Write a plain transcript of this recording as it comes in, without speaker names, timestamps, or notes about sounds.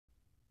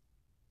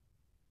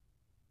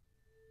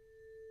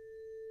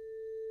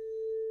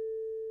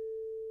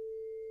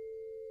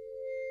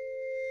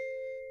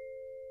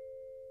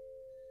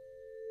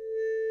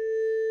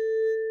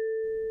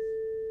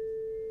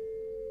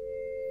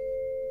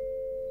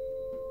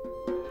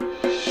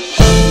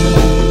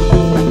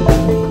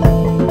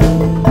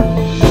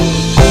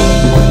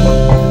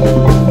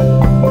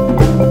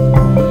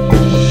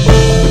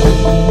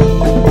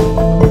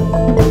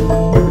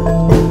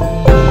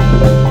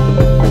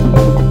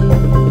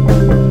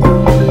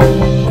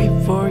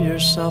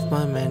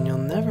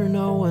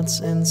what's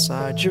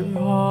inside your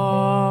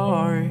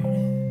heart.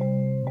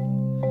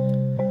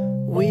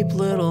 Weep,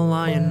 little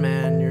lion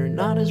man, you're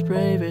not as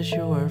brave as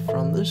you were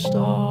from the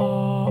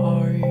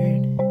start.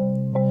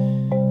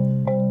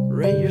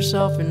 Rate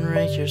yourself and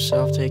rate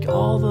yourself, take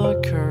all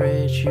the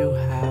courage you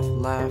have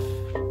left.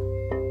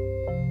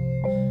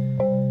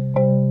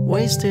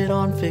 Waste it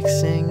on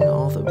fixing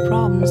all the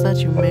problems that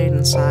you made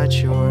inside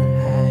your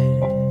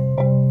head.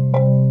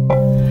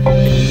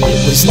 And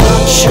it was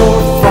not your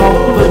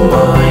fault but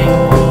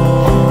mine.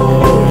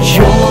 It was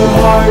your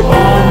heart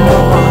on the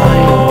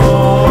line.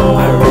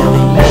 I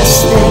really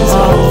messed things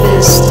up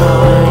this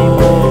time,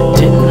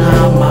 didn't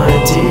I, my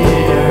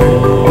dear?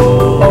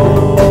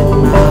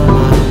 Didn't I,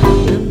 my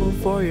dear? Tremble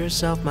for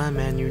yourself, my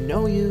man, you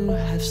know you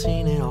have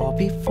seen it all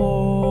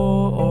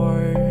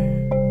before.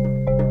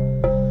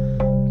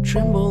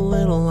 Tremble,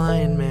 little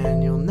lion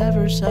man, you'll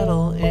never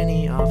settle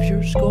any of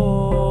your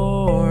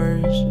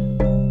scores.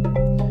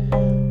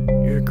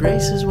 Your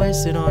grace is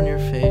wasted on your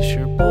face,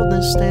 your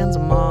boldness stands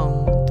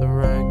among the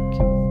wreck.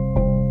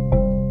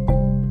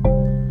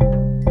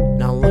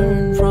 Now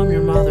learn from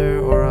your mother,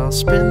 or I'll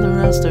spend the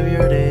rest of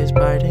your days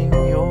biting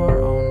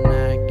your own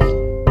neck.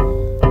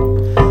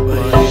 But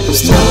it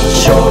was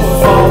not your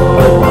fault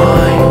but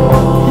mine.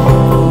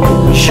 It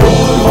was your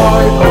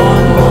heart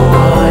on the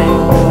line.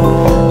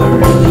 I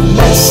really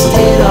messed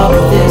it up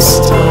this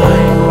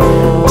time,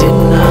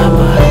 didn't I,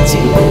 my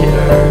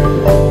dear?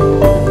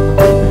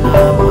 Didn't I,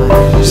 my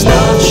dear? It was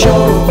not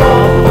your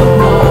fault but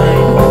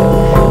mine.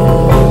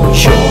 It was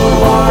your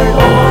heart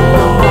on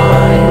the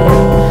line.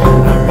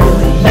 I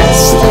really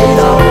messed it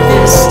up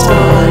this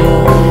time,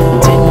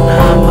 didn't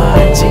I, my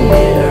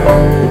dear?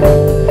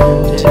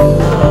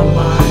 Didn't I,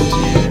 my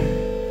dear?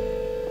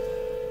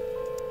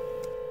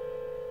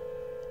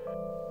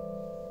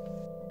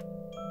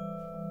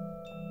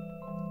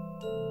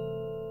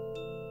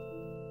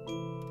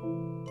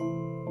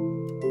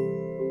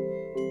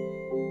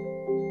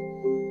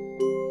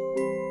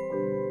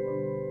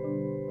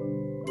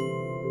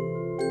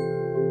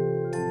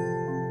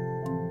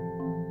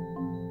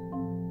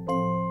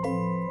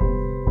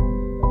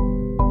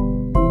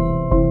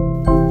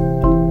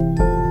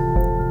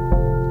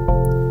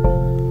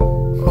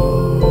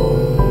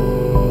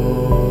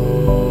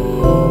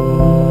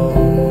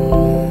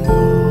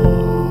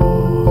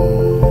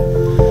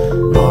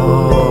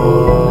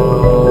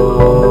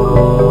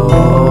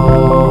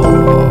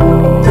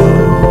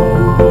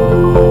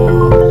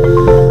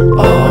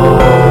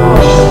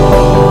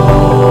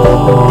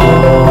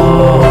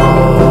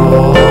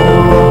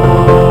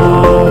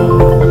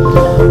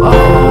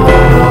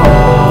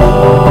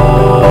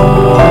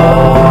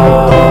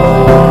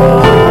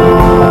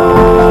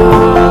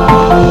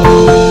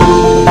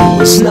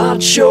 It's not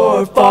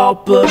your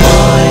fault but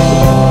mine.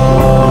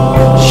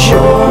 It's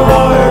your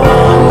heart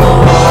on the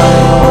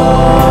line.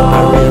 I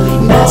really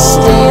messed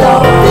it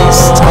up this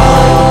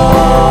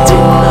time,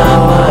 didn't I,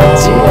 my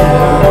dear?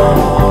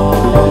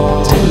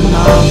 Didn't I,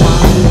 my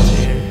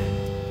dear?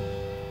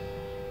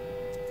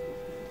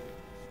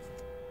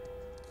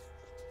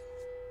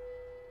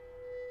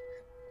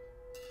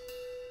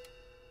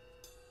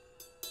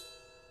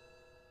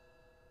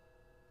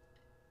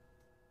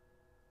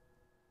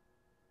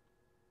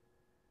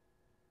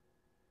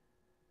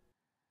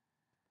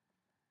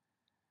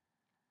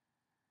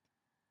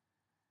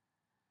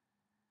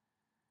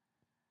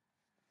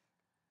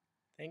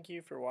 Thank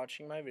you for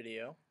watching my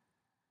video.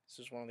 This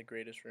is one of the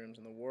greatest rooms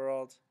in the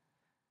world,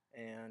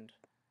 and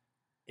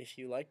if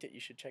you liked it, you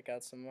should check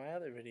out some of my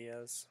other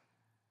videos.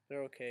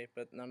 They're okay,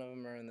 but none of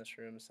them are in this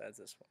room besides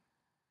this one.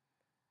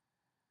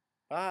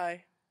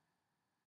 Bye!